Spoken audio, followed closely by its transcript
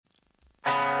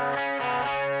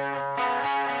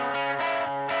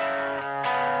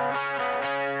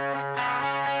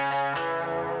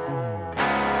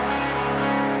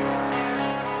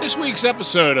This week's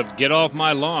episode of Get Off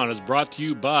My Lawn is brought to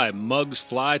you by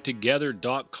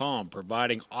mugsflytogether.com,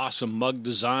 providing awesome mug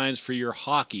designs for your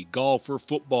hockey, golf, or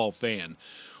football fan,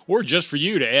 or just for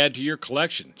you to add to your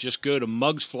collection. Just go to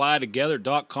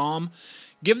mugsflytogether.com,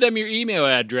 give them your email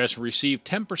address, and receive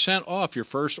 10% off your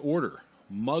first order.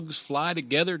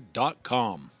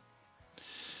 mugsflytogether.com.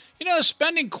 You know,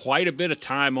 spending quite a bit of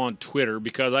time on Twitter,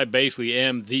 because I basically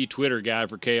am the Twitter guy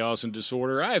for chaos and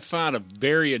disorder, I have found a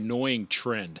very annoying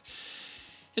trend.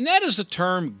 And that is the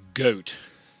term GOAT.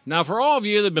 Now, for all of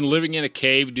you that have been living in a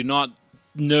cave, do not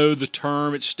know the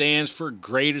term. It stands for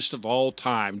greatest of all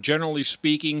time. Generally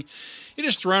speaking, it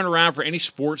is thrown around for any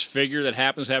sports figure that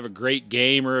happens to have a great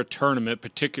game or a tournament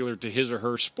particular to his or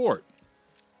her sport.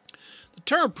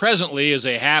 The term presently is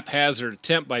a haphazard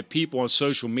attempt by people on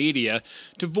social media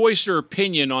to voice their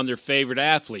opinion on their favorite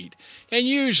athlete. And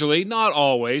usually, not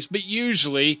always, but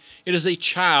usually, it is a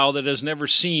child that has never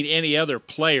seen any other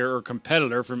player or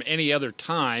competitor from any other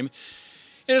time,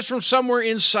 and is from somewhere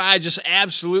inside just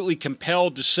absolutely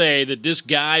compelled to say that this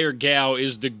guy or gal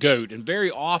is the GOAT, and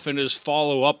very often is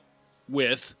follow up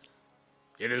with,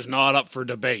 "It is not up for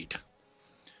debate."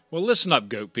 Well, listen up,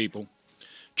 GOAT people.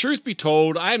 Truth be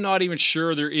told, I am not even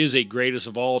sure there is a greatest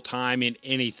of all time in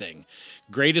anything.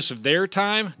 Greatest of their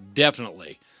time?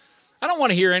 Definitely. I don't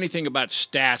want to hear anything about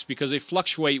stats because they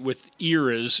fluctuate with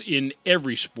eras in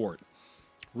every sport.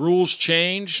 Rules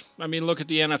change. I mean, look at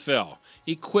the NFL.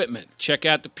 Equipment. Check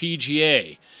out the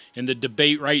PGA. And the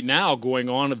debate right now going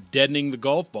on of deadening the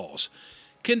golf balls.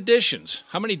 Conditions.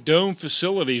 How many dome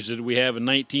facilities did we have in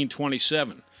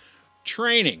 1927?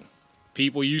 Training.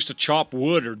 People used to chop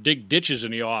wood or dig ditches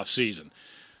in the off-season.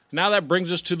 Now that brings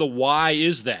us to the why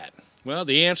is that? Well,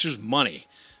 the answer is money.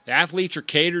 The athletes are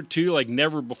catered to like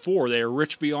never before. They are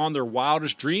rich beyond their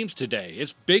wildest dreams today.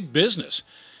 It's big business.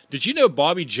 Did you know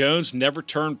Bobby Jones never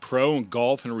turned pro in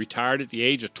golf and retired at the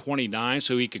age of 29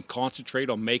 so he can concentrate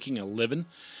on making a living?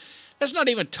 That's not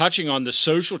even touching on the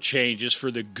social changes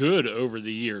for the good over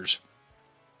the years.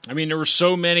 I mean, there were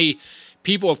so many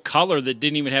people of color that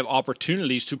didn't even have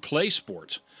opportunities to play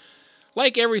sports.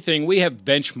 Like everything, we have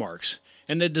benchmarks,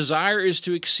 and the desire is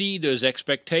to exceed those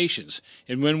expectations.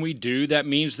 And when we do, that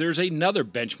means there's another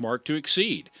benchmark to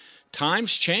exceed.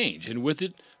 Times change, and with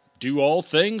it, do all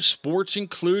things, sports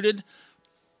included.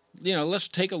 You know, let's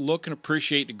take a look and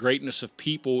appreciate the greatness of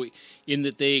people in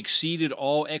that they exceeded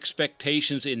all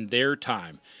expectations in their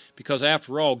time. Because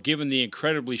after all, given the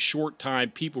incredibly short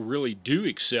time people really do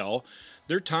excel,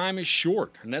 their time is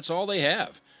short, and that's all they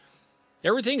have.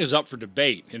 Everything is up for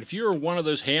debate, and if you're one of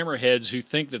those hammerheads who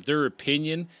think that their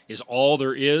opinion is all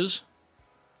there is,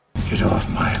 get off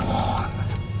my lawn.